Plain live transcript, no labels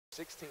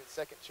16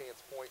 second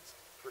chance points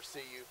for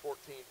CU, 14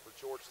 for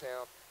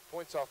Georgetown.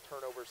 Points off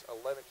turnovers,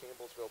 11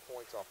 Campbellsville.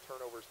 Points off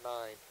turnovers,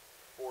 9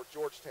 for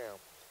Georgetown.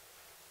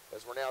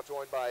 As we're now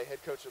joined by head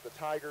coach of the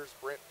Tigers,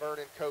 Brent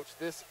Vernon. Coach,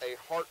 this a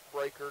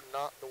heartbreaker,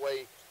 not the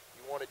way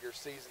you wanted your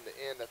season to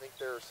end. I think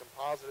there are some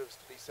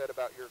positives to be said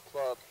about your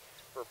club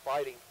for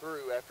fighting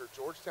through after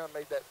Georgetown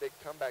made that big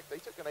comeback. They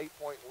took an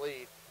 8-point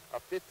lead, a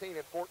 15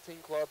 and 14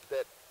 club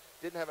that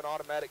didn't have an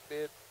automatic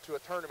bid to a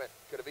tournament,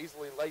 could have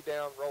easily laid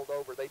down, rolled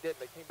over. They didn't.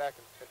 They came back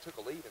and took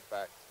a lead, in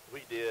fact.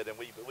 We did, and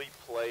we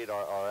played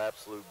our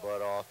absolute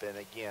butt off. And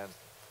again,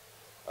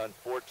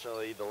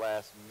 unfortunately, the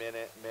last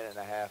minute and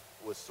a half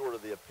was sort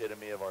of the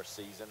epitome of our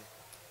season.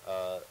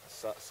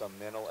 Some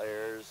mental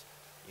errors.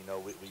 You know,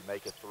 we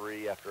make a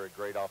three after a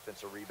great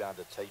offensive rebound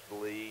to take the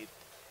lead.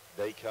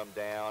 They come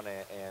down,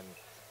 and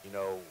you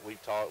know, we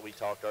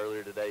talked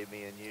earlier today,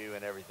 me and you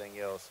and everything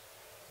else,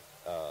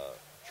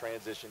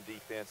 transition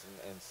defense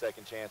and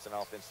second chance and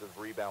offensive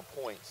rebound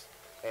points.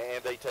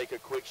 And they take a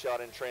quick shot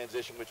in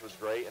transition, which was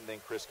great, and then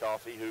Chris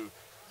Coffey, who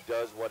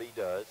does what he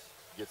does,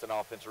 gets an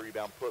offensive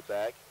rebound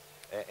putback,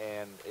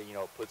 and you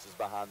know, puts us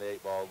behind the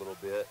 8 ball a little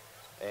bit.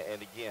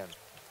 And again,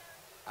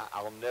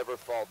 I'll never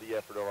fault the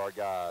effort of our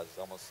guys,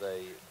 I'm going to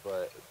say,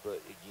 but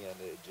again,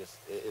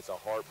 it's a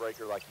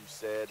heartbreaker. Like you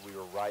said, we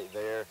were right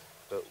there,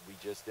 but we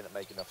just didn't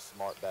make enough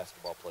smart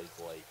basketball plays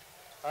late.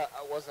 I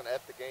wasn't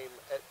at the game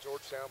at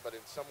Georgetown, but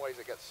in some ways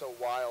it got so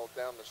wild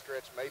down the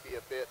stretch, maybe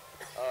a bit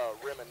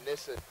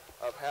reminiscent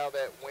of how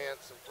that went,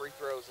 some free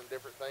throws and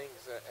different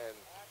things. And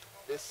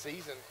this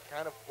season,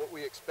 kind of what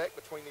we expect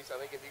between these. I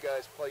think if you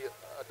guys play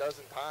a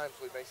dozen times,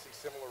 we may see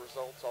similar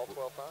results all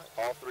 12 times.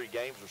 All 3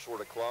 games were sort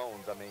of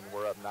clones. I mean,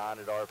 we're up 9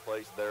 at our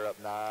place, they're up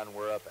 9,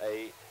 we're up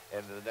 8,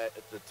 and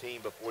the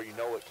team, before you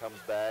know it, comes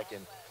back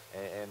and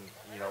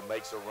you know,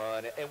 makes a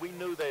run. And we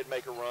knew they'd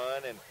make a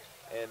run,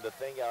 and the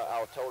thing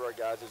I told our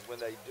guys is when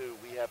they do,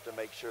 we have to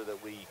make sure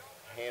that we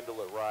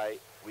handle it right.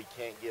 We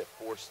can't get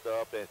forced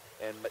up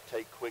and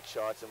take quick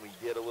shots, and we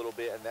did a little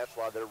bit, and that's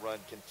why their run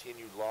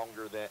continued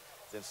longer than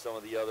some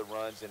of the other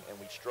runs, and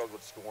we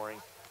struggled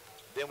scoring.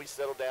 Then we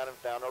settled down and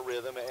found our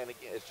rhythm, and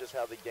again, it's just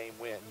how the game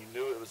went. And you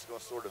knew it was going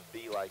to sort of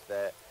be like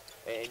that.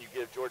 And you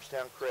give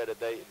Georgetown credit;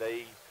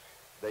 they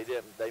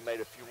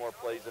made a few more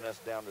plays than us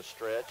down the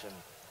stretch, and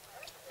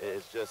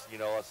it's just, you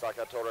know, it's like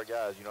I told our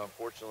guys, you know,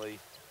 unfortunately,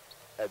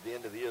 at the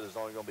end of the year, there's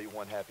only going to be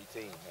one happy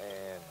team,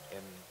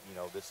 and you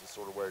know, this is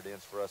sort of where it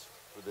ends for us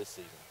for this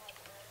season.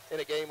 In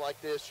a game like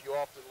this, you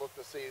often look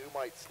to see who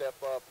might step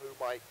up, who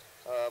might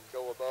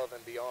go above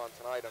and beyond.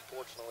 Tonight,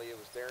 unfortunately, it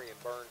was Darian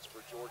Burns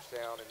for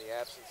Georgetown in the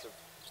absence of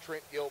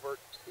Trent Gilbert.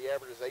 He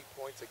averages 8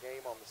 points a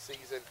game on the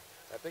season.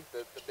 I think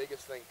the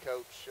biggest thing,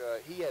 Coach,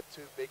 he had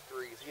 2 big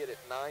threes. He hit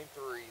 9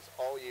 threes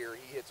all year.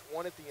 He hits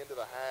one at the end of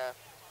the half,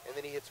 and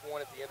then he hits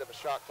one at the end of a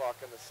shot clock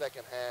in the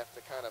second half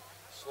to kind of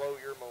slow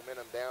your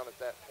momentum down at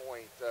that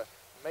point.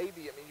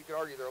 Maybe, I mean, you could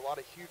argue there are a lot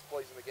of huge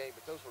plays in the game,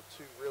 but those were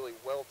 2 really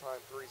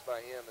well-timed threes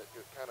by him that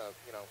kind of,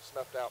 you know,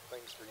 snuffed out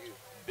things for you.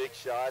 Big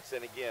shots,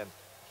 and again,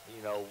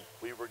 you know,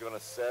 we were going to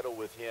settle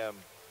with him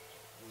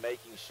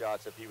making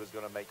shots if he was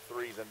going to make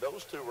threes, and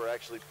those 2 were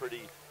actually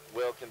pretty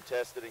well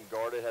contested and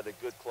guarded. Had a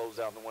good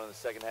closeout in the one in the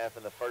second half,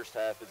 and the first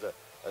half is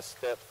a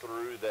step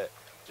through that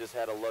just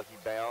had a lucky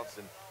bounce,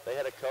 and they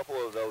had a couple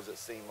of those, it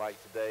seemed like,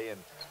 today,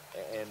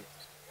 and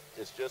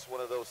it's just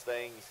one of those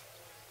things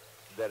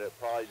that it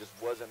probably just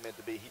wasn't meant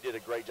to be. He did a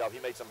great job. He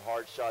made some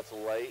hard shots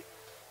late,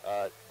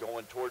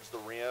 going towards the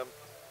rim,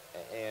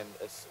 and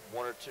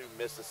 1 or 2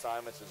 missed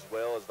assignments as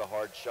well as the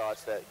hard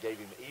shots that gave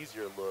him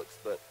easier looks.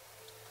 But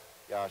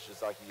gosh,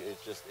 it's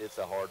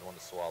a hard one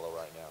to swallow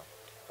right now.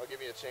 I'll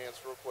give you a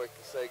chance real quick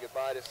to say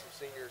goodbye to some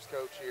seniors.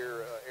 Coach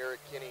here, Eric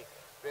Kinney,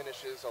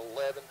 finishes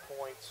 11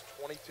 points,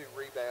 22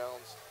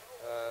 rebounds.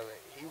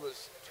 He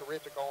was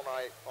terrific all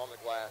night on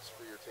the glass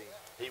for your team.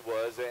 He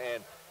was,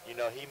 and you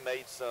know, he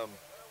made some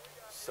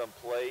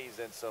plays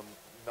and some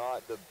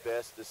not the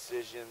best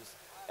decisions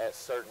at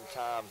certain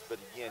times. But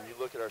again, you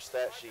look at our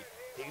stat sheet,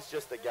 he's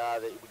just a guy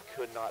that we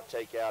could not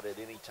take out at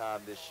any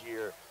time this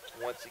year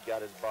once he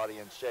got his body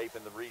in shape.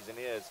 And the reason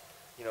is,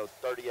 you know,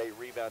 38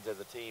 rebounds as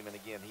a team, and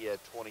again, he had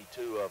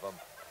 22 of them.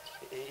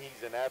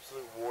 He's an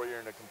absolute warrior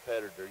and a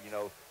competitor. You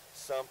know,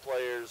 some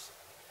players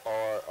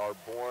are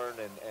born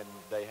and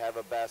they have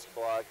a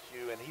basketball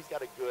IQ, and he's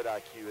got a good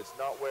IQ. It's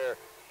not where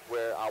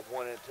I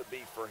want it to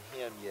be for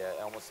him yet.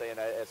 I'm gonna say, and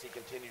as he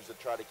continues to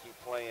try to keep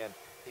playing,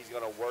 he's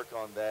gonna work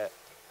on that.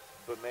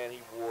 But man, he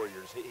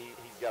warriors.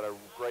 He's got a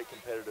great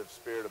competitive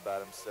spirit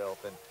about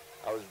himself, and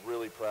I was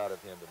really proud of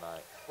him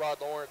tonight.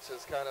 Rod Lawrence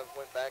has kind of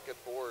went back and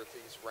forth.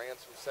 He's ran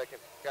some second,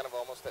 kind of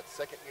almost that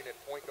second unit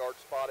point guard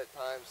spot at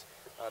times,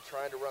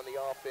 trying to run the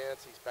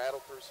offense. He's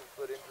battled through some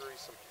foot injuries,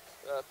 some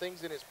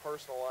things in his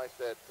personal life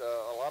that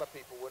a lot of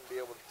people wouldn't be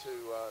able to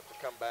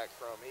come back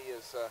from. He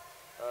is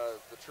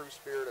the true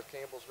spirit of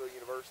Campbellsville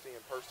University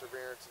and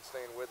perseverance and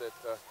staying with it.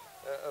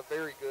 A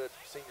very good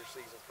senior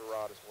season for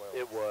Rod as well.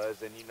 It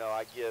was, and you know,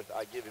 I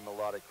give him a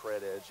lot of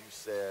credit. As you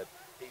said,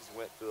 he's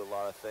went through a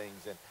lot of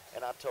things,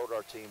 and I told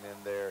our team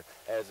in there,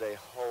 as a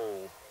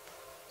whole,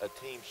 a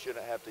team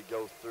shouldn't have to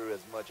go through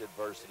as much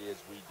adversity as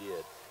we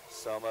did.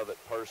 Some of it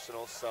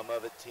personal, some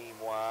of it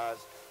team-wise.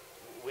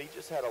 We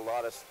just had a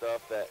lot of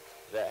stuff that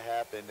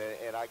happened,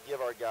 and I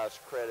give our guys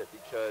credit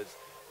because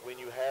when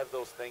you have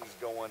those things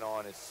going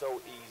on, it's so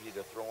easy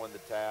to throw in the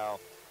towel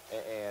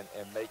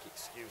and make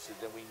excuses,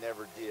 and we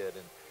never did.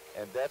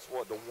 And that's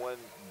what the one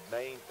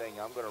main thing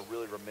I'm going to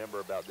really remember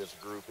about this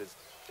group is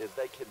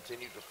they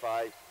continued to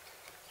fight.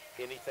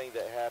 Anything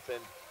that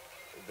happened,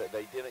 that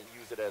they didn't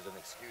use it as an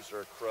excuse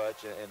or a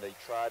crutch, and they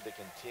tried to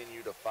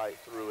continue to fight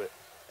through it.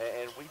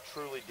 And we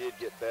truly did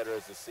get better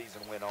as the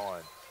season went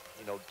on.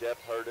 You know, depth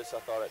hurt us, I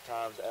thought, at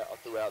times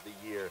throughout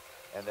the year,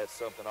 and that's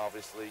something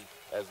obviously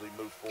as we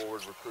move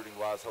forward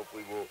recruiting-wise,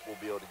 hopefully we'll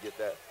be able to get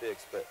that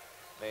fixed. But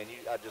man,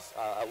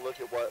 I look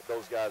at what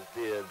those guys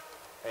did,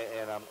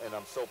 and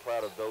I'm so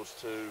proud of those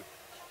two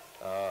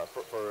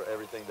for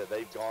everything that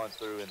they've gone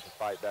through and to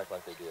fight back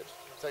like they did.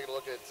 Taking a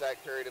look at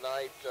Zach Perry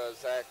tonight.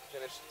 Zach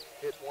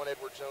hit one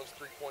Edward Jones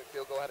three-point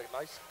field goal, had a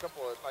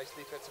couple of nice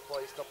defensive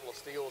plays, couple of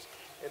steals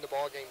in the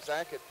ball game.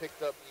 Zach had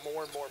picked up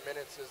more and more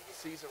minutes as the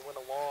season went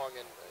along,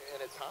 and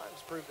at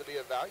times proved to be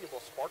a valuable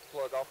spark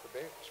plug off the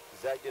bench.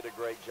 Zach did a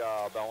great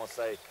job. I want to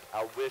say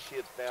I wish he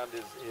had found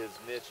his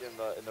niche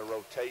in the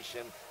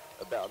rotation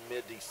about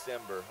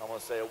mid-December. I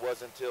want to say it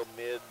wasn't until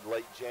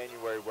late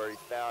January where he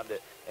found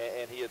it,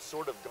 and he had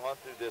sort of gone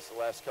through this the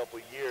last couple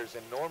of years,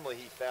 and normally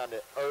he found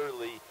it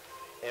early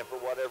and for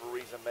whatever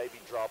reason maybe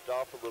dropped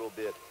off a little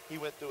bit. He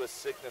went through a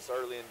sickness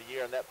early in the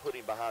year, and that put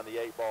him behind the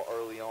 8 ball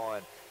early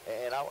on.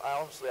 And I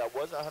honestly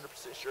wasn't 100%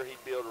 sure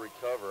he'd be able to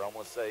recover. I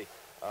want to say,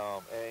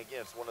 and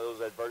again, it's one of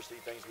those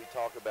adversity things we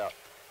talk about.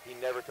 He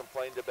never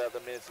complained about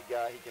the minutes he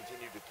got. He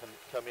continued to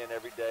come in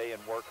every day and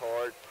work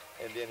hard,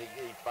 and then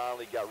he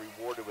finally got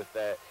rewarded with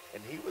that.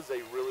 And he was a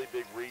really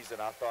big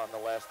reason, I thought, in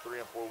the last 3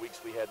 and 4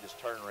 weeks we had this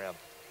turnaround.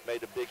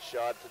 Made a big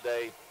shot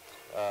today.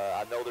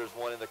 I know there's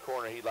one in the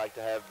corner he'd like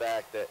to have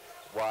back that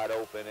wide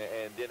open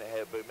and didn't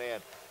have, but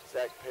man,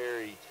 Zach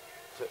Perry,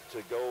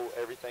 to go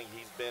everything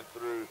he's been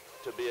through,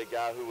 to be a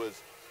guy who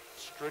was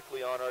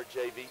strictly on our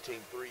JV team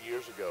 3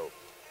 years ago,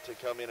 to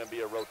come in and be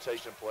a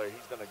rotation player,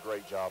 he's done a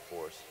great job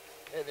for us.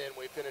 And then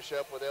we finish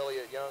up with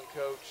Elliott Young,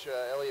 coach.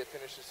 Elliott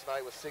finishes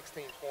tonight with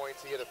 16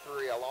 points. He hit a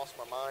three. I lost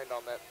my mind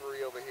on that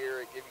three over here.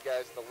 It gave you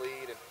guys the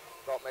lead, and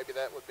thought maybe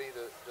that would be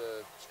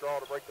the straw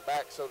to break the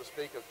back, so to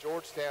speak, of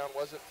Georgetown.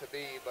 Wasn't to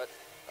be, but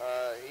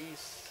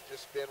he's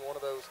just been one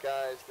of those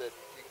guys that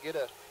you can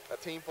get a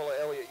team full of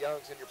Elliott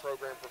Youngs in your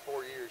program for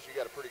 4 years, you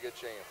got a pretty good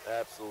chance.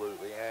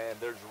 Absolutely, and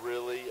there's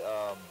really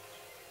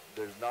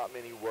there's not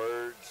many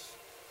words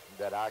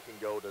that I can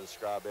go to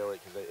describe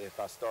Elliott, because if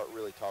I start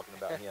really talking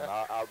about him,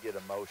 I'll get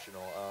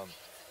emotional.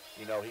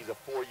 You know, he's a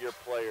 4-year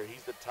player.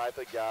 He's the type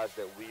of guys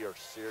that we are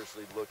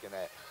seriously looking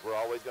at. We're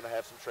always going to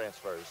have some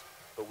transfers,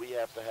 but we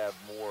have to have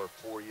more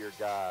 4-year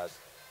guys,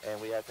 and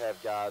we have to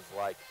have guys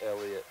like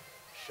Elliott,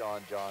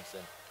 Sean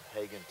Johnson,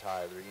 Hagen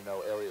Tyler. You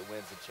know, Elliott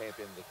wins the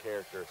champion of the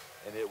character,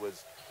 and it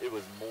was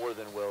more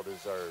than well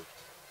deserved.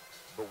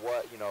 But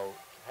what, you know,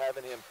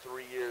 having him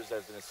 3 years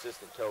as an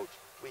assistant coach,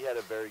 we had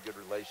a very good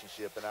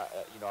relationship, and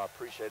I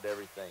appreciate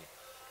everything.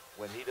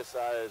 When he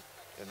decided,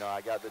 you know, I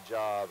got the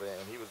job,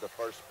 and he was the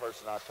first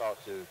person I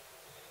talked to,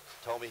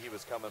 told me he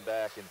was coming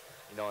back, and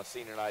you know, on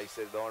senior night, he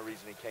said the only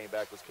reason he came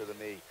back was because of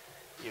me.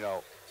 You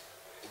know,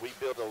 we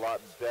built a lot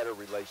better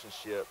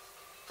relationship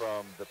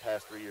from the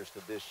past 3 years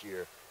to this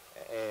year.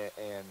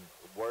 And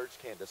words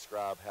can't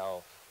describe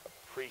how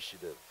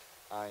appreciative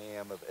I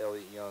am of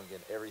Elliott Young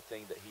and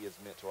everything that he has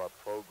meant to our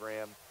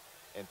program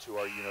and to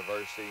our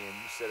university. And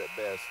you said it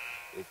best,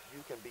 if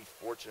you can be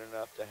fortunate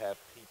enough to have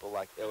people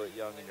like Elliott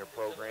Young in your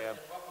program,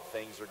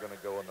 things are going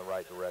to go in the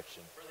right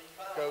direction.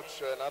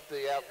 Coach, not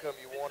the outcome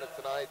you wanted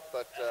tonight,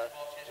 but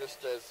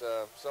just as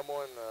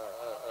someone,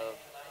 a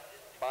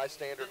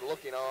bystander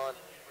looking on,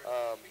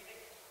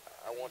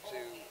 I want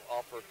to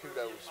offer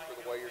kudos for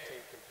the way your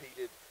team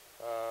competed.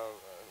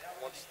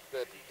 Once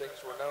that things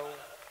were known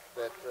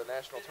that the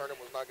national tournament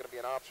was not going to be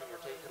an option,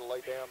 your team could have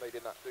laid down. They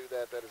did not do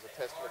that. That is a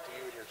testament to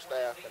you and your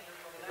staff, and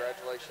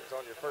congratulations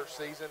on your first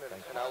season,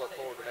 and I look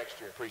forward to next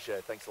year.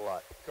 Appreciate it. Thanks a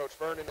lot. Coach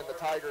Vernon and the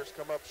Tigers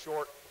come up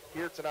short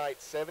here tonight,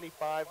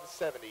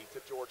 75-70 to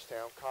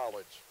Georgetown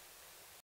College.